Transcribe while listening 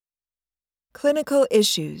Clinical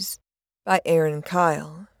Issues by Aaron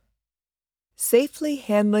Kyle. Safely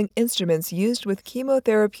handling instruments used with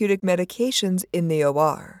chemotherapeutic medications in the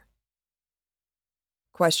OR.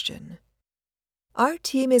 Question. Our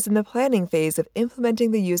team is in the planning phase of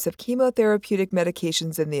implementing the use of chemotherapeutic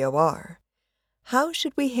medications in the OR. How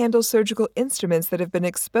should we handle surgical instruments that have been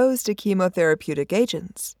exposed to chemotherapeutic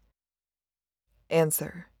agents?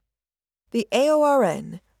 Answer. The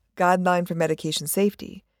AORN, Guideline for Medication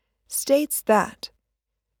Safety, states that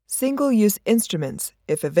single-use instruments,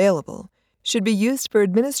 if available, should be used for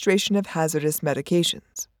administration of hazardous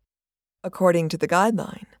medications. According to the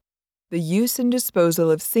guideline, the use and disposal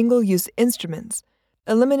of single-use instruments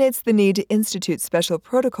eliminates the need to institute special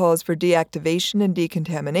protocols for deactivation and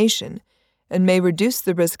decontamination and may reduce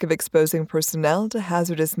the risk of exposing personnel to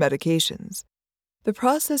hazardous medications. The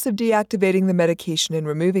process of deactivating the medication and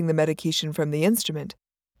removing the medication from the instrument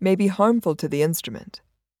may be harmful to the instrument.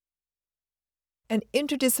 An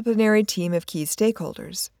interdisciplinary team of key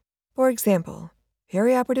stakeholders, for example,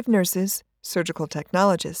 perioperative nurses, surgical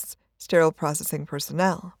technologists, sterile processing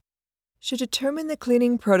personnel, should determine the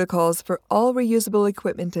cleaning protocols for all reusable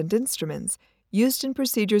equipment and instruments used in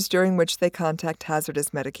procedures during which they contact hazardous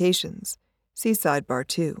medications. See Sidebar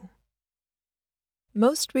 2.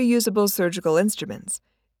 Most reusable surgical instruments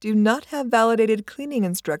do not have validated cleaning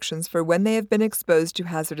instructions for when they have been exposed to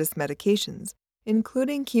hazardous medications,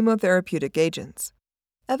 including chemotherapeutic agents.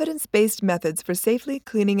 Evidence-based methods for safely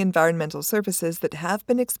cleaning environmental surfaces that have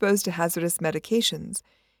been exposed to hazardous medications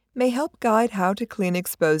may help guide how to clean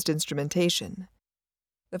exposed instrumentation.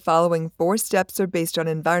 The following 4 steps are based on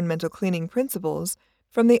environmental cleaning principles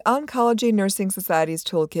from the Oncology Nursing Society's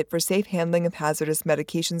Toolkit for Safe Handling of Hazardous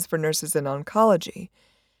Medications for Nurses in Oncology,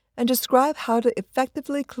 and describe how to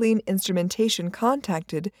effectively clean instrumentation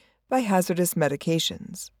contacted by hazardous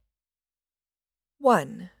medications.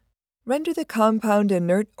 1. Render the compound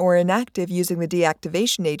inert or inactive using the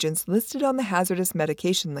deactivation agents listed on the hazardous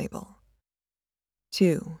medication label.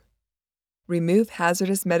 2. Remove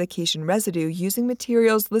hazardous medication residue using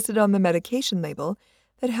materials listed on the medication label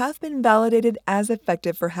that have been validated as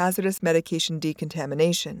effective for hazardous medication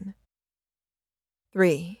decontamination.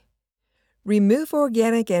 3. Remove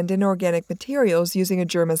organic and inorganic materials using a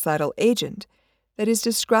germicidal agent that is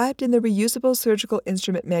described in the reusable surgical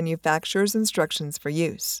instrument manufacturer's instructions for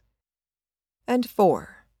use. And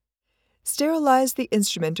 4. Sterilize the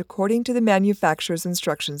instrument according to the manufacturer's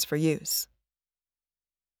instructions for use.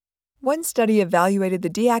 One study evaluated the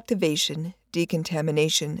deactivation,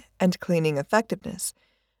 decontamination, and cleaning effectiveness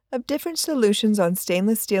of different solutions on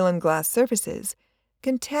stainless steel and glass surfaces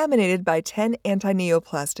contaminated by 10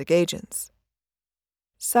 antineoplastic agents: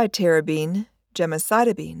 cytarabine,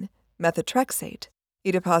 gemcitabine, methotrexate,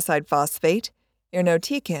 adipocyte phosphate,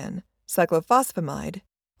 irinotecan, cyclophosphamide,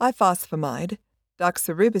 ifosfamide,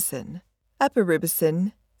 doxorubicin,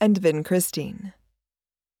 epirubicin, and vincristine.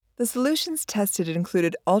 The solutions tested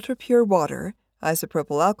included ultrapure water,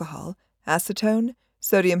 isopropyl alcohol, acetone,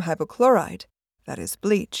 sodium hypochlorite, that is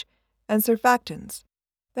bleach, and surfactants,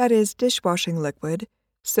 that is dishwashing liquid,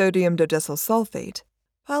 sodium dodecyl sulfate,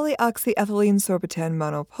 polyoxyethylene sorbitan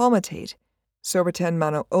monopalmitate, sorbitan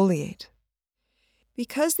monooleate.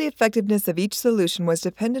 Because the effectiveness of each solution was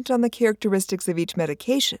dependent on the characteristics of each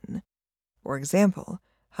medication, for example,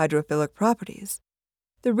 hydrophilic properties,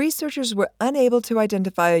 the researchers were unable to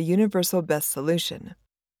identify a universal best solution.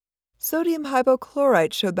 Sodium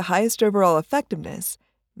hypochlorite showed the highest overall effectiveness,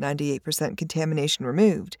 98% contamination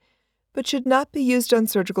removed, but should not be used on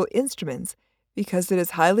surgical instruments because it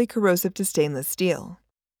is highly corrosive to stainless steel.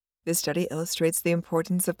 This study illustrates the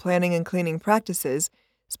importance of planning and cleaning practices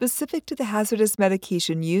specific to the hazardous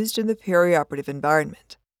medication used in the perioperative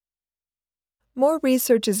environment. More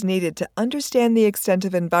research is needed to understand the extent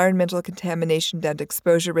of environmental contamination and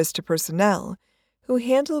exposure risk to personnel who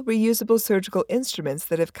handle reusable surgical instruments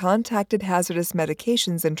that have contacted hazardous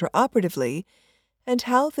medications intraoperatively and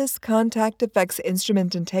how this contact affects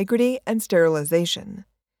instrument integrity and sterilization.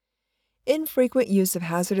 Infrequent use of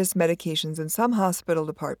hazardous medications in some hospital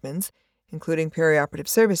departments, including perioperative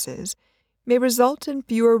services, may result in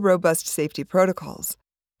fewer robust safety protocols,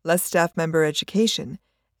 less staff member education,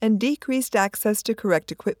 and decreased access to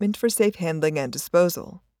correct equipment for safe handling and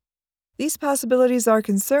disposal. These possibilities are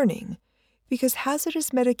concerning because hazardous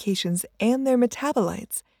medications and their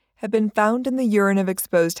metabolites have been found in the urine of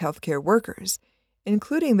exposed healthcare workers,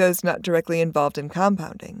 including those not directly involved in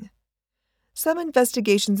compounding. Some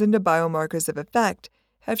investigations into biomarkers of effect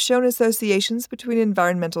have shown associations between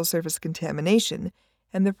environmental surface contamination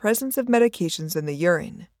and the presence of medications in the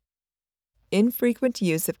urine. Infrequent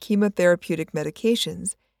use of chemotherapeutic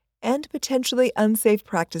medications and potentially unsafe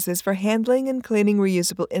practices for handling and cleaning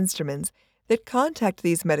reusable instruments that contact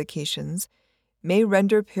these medications may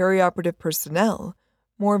render perioperative personnel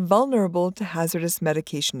more vulnerable to hazardous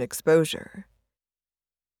medication exposure.